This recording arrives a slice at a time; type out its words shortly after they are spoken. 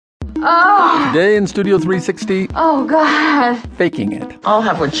Oh. Today in Studio 360. Oh, God. Faking It. I'll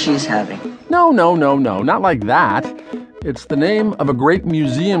have what she's having. No, not like that. It's the name of a great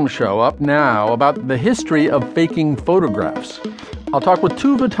museum show up now about the history of faking photographs. I'll talk with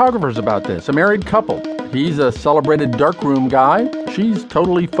two photographers about this, a married couple. He's a celebrated darkroom guy. She's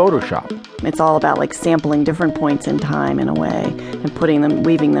totally Photoshopped. It's all about like sampling different points in time in a way and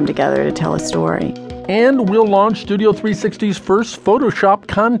weaving them together to tell a story. And we'll launch Studio 360's first Photoshop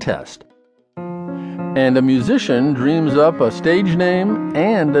contest. And a musician dreams up a stage name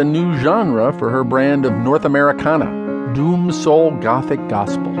and a new genre for her brand of North Americana, Doom Soul Gothic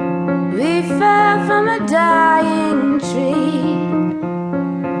Gospel. We fell from a dying tree.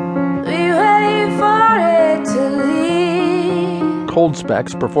 We wait for it to leave. Cold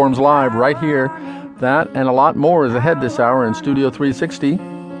Specs performs live right here. That and a lot more is ahead this hour in Studio 360,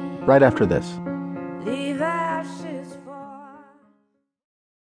 right after this.